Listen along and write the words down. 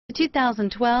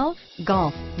2012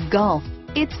 Golf. Golf.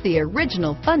 It's the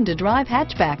original fun-to-drive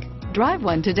hatchback. Drive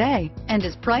one today and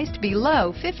is priced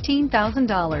below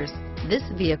 $15,000. This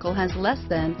vehicle has less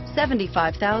than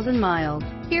 75,000 miles.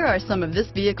 Here are some of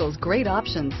this vehicle's great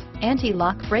options: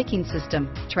 anti-lock braking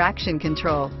system, traction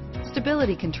control,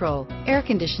 stability control, air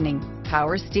conditioning,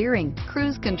 power steering,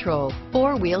 cruise control,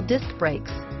 four-wheel disc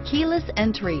brakes, keyless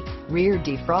entry, rear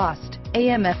defrost,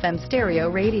 AM/FM stereo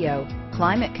radio,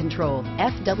 climate control,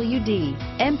 FWD,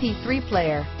 MP3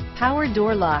 player, power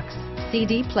door locks,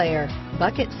 CD player,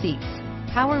 bucket seats,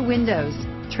 power windows,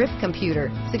 trip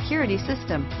computer, security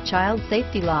system, child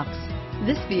safety locks.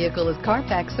 This vehicle is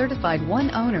Carfax certified one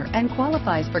owner and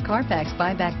qualifies for Carfax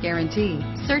buyback guarantee.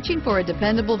 Searching for a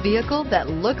dependable vehicle that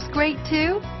looks great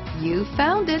too? You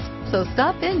found it, so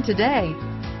stop in today.